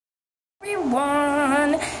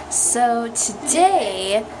everyone. So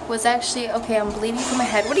today was actually, okay, I'm bleeding from my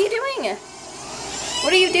head. What are you doing?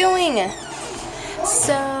 What are you doing?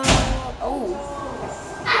 So, oh,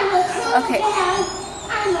 okay.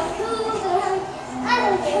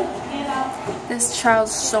 This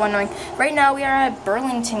child's so annoying. Right now we are at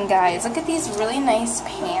Burlington, guys. Look at these really nice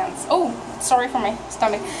pants. Oh, sorry for my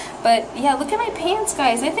stomach. But yeah, look at my pants,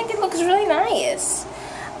 guys. I think it looks really nice.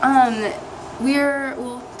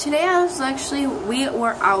 Well, today we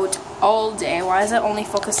were out all day. Why is it only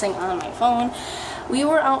focusing on my phone? We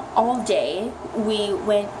were out all day.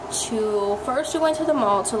 First we went to the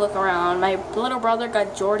mall to look around. My little brother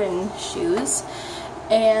got Jordan shoes.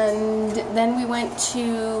 And then we went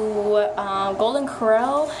to Golden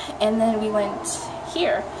Corral, and then we went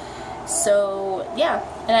here. So, yeah.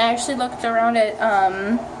 And I actually looked around at,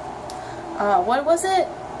 what was it?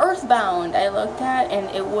 Earthbound I looked at, and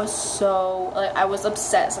it was so, like, I was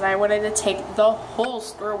obsessed, and I wanted to take the whole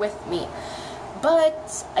store with me,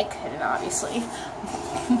 but I couldn't, obviously.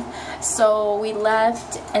 So we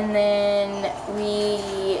left, and then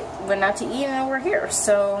we went out to eat, and we're here.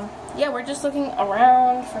 So yeah, we're just looking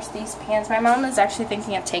around for these pants. My mom is actually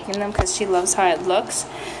thinking of taking them because she loves how it looks.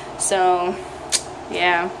 So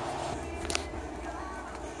yeah.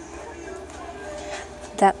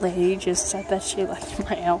 That lady just said that she liked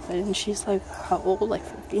my outfit, and she's like, how old? Like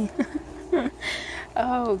 50?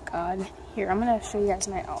 Oh god. Here, I'm gonna show you guys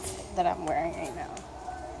my outfit that I'm wearing right now.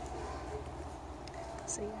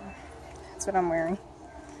 So yeah, that's what I'm wearing.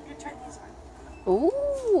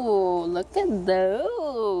 Ooh, look at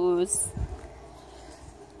those.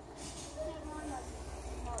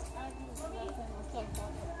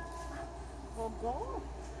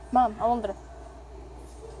 Mom, Alondra.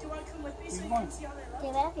 Do you want to come with me so you can see all they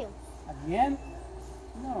love? Again?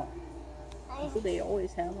 No. They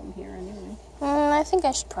always have them here anyway. I think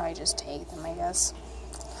I should probably just take them, I guess.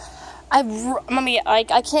 Mommy, I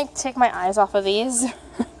can't take my eyes off of these.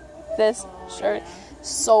 This shirt,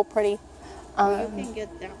 so pretty. You can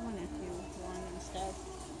get that one if you want instead.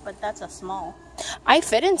 But that's a small. I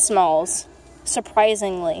fit in smalls,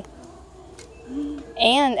 surprisingly.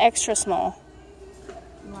 And extra small.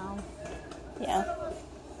 Wow. Yeah.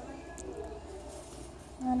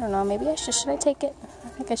 I don't know, maybe I should I take it? I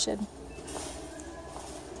think I should.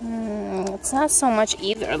 It's not so much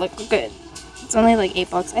either. Look at it. It's only like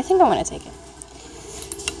 $8. I think I want to take it.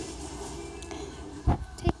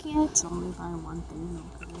 Taking it. It's only buy one thing,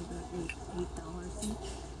 they're $8 each.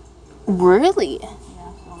 Really? Yeah.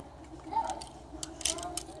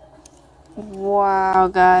 Wow,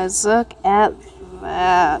 guys, look at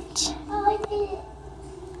that.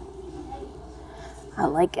 I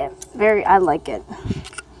like it. I like it.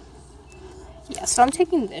 Yeah, so I'm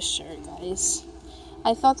taking this shirt, guys.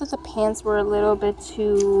 I thought that the pants were a little bit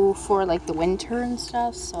too for like the winter and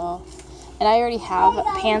stuff, so. And I already have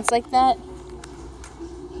pants like that.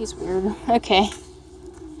 He's weird. Okay.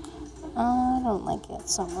 I don't like it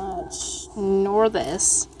so much. Nor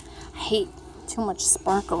this. I hate too much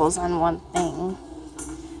sparkles on one thing.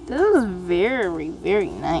 This is very, very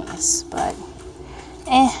nice, but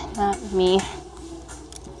not me.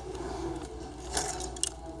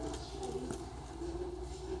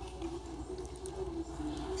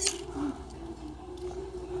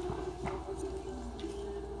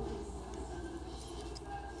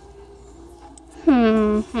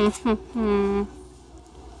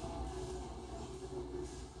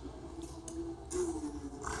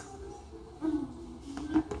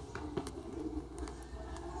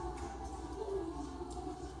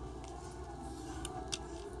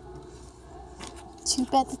 Too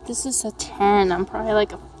bad that this is a 10. I'm probably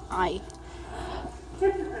like a 5.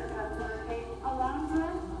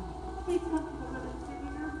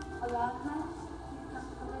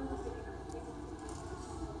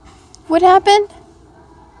 What happened?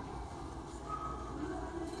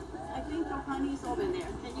 I think the honey's over there.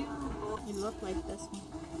 Can you go? You look like this one.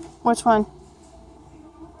 Which one?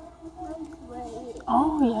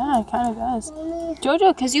 Oh yeah, it kind of does.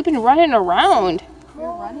 Jojo, because you've been running around.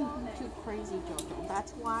 You're running too crazy, Jojo.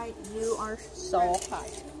 That's why you are so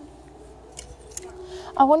hot.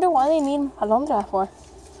 I wonder why they need Alondra for.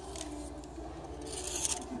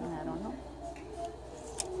 I don't know.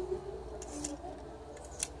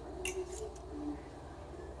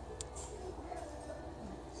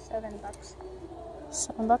 $7.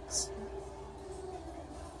 $7?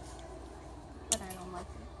 But I don't like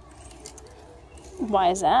it. Why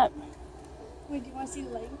is that? Wait, do you want to see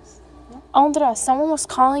the legs? Alondra, someone was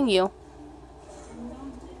calling you.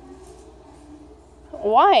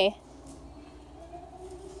 Why?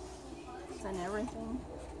 And everything.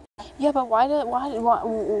 Yeah, but why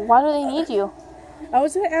do they need you? I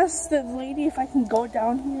was gonna ask the lady if I can go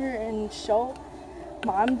down here and show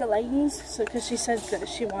Mom the leggings, so because she said that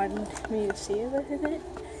she wanted me to see it.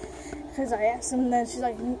 Because I asked them, and then she's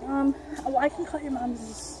like, well, I can call your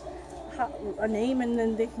mom's a name, and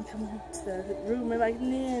then they can come to the room. And I'm like,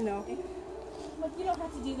 no. Like, you don't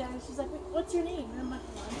have to do that. And she's like, what's your name? And I'm like,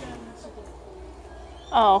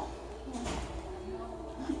 oh.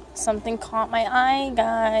 Something caught my eye,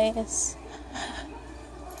 guys.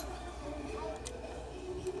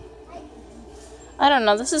 I don't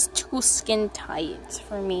know. This is too skin tight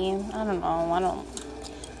for me. I don't know.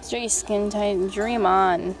 It's very skin tight. Dream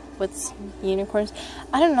on with unicorns.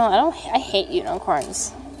 I don't know. I hate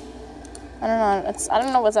unicorns. I don't know. I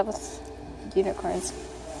don't know what's up with unicorns.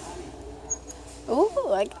 Ooh,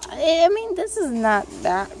 I mean, this is not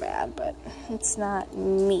that bad, but it's not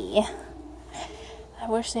me. I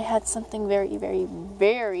wish they had something very, very,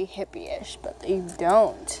 very hippie-ish, but they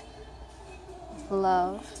don't.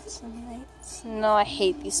 Love tonight. No, I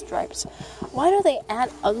hate these stripes. Why do they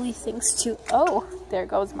add ugly things to? Oh, there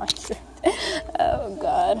goes my shirt. Oh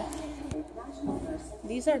God.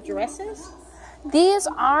 These are dresses? These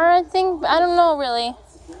are, I think, I don't know really.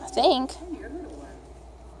 I think.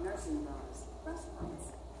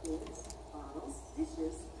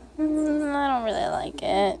 I don't really like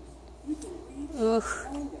it. Oof.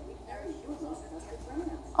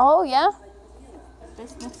 Oh yeah?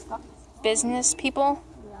 Business stuff. Business people?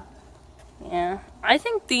 Yeah. I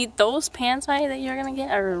think those pants that you're gonna get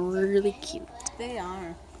are really cute. They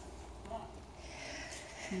are.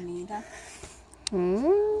 Neither.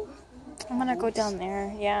 I'm gonna go down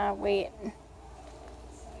there. Yeah, wait.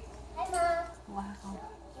 Wow.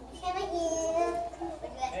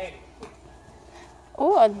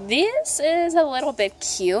 Oh, this is a little bit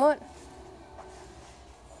cute.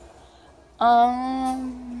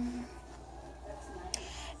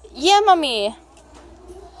 Yeah, mommy.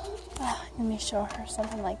 Let me show her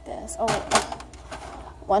something like this. Oh,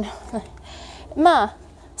 one. Ma,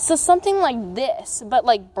 so something like this, but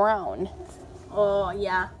like brown. Oh,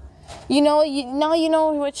 yeah. Now you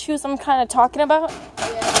know what shoes I'm kind of talking about? Yeah,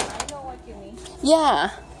 I know what you mean.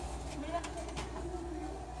 Yeah.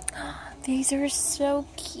 These are so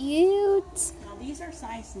cute. Now, these are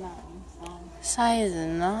size 9. Size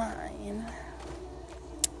 9.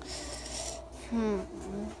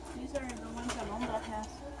 These are the ones that Mom has.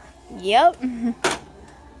 Yep.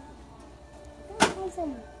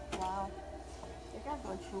 Wow. They got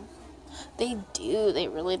good shoes. They do. They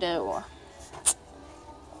really do.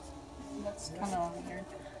 That's kind of weird.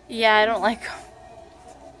 Yeah, I don't like them.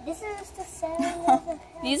 This is the sound.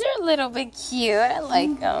 These are a little bit cute. I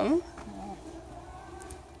like them.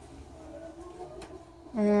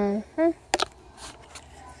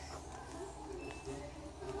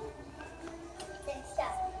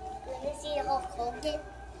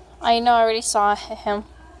 I know. I already saw him.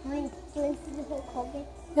 Yeah,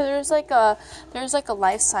 there's like a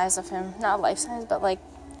life size of him. Not life size, but like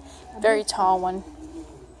very tall one.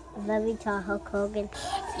 Very tall Hulk Hogan.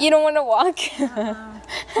 You don't want to walk?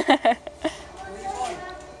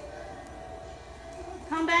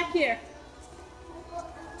 Come back here.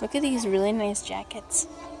 Look at these really nice jackets.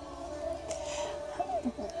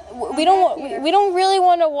 We don't really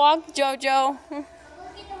want to walk, Jojo.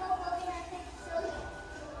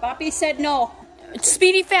 Poppy said no.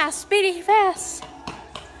 Speedy fast, speedy fast.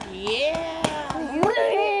 Yeah.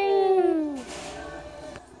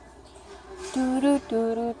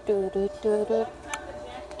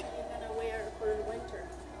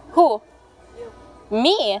 Who?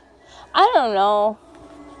 Me? I don't know.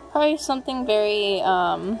 Probably something very,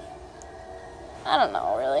 I don't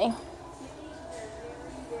know, really.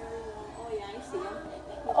 Oh, yeah, I see them.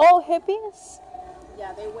 Oh, hippies?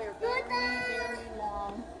 Yeah, they wear very, very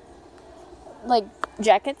long. Like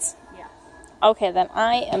jackets? Yeah. Okay, then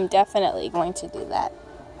I am definitely going to do that.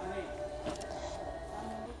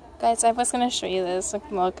 Guys, I was going to show you this.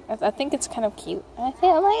 Look, I think it's kind of cute. I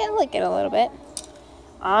like it a little bit.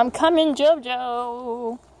 I'm coming,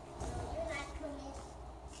 Jojo.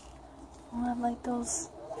 Oh, I like those.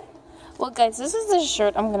 Well, guys, this is the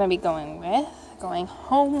shirt I'm going to be going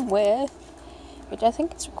home with. Which I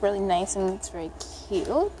think is really nice and it's very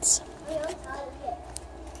cute.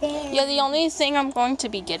 Yeah, the only thing I'm going to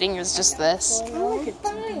be getting is just this.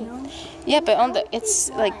 Yeah, but it's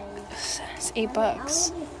like it's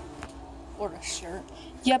 $8. Or a shirt.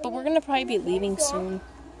 Yeah, but we're gonna probably be leaving soon.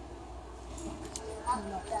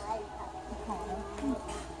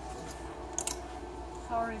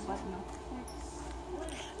 Sorry, but no.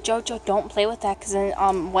 Jojo, don't play with that because then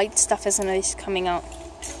white stuff isn't always coming out.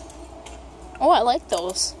 Oh, I like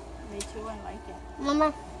those. Me too, I like it.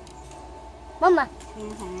 Mama. Mama,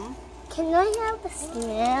 Mm-hmm. can I have a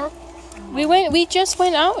snack? We just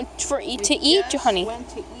went out to eat, honey. Went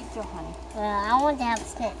to eat, honey. I want to have a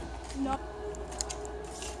snack. No.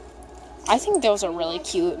 I think those are really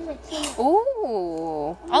cute.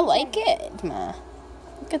 Ooh, I like it, Ma.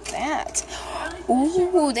 Look at that.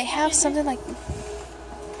 Ooh, they have something like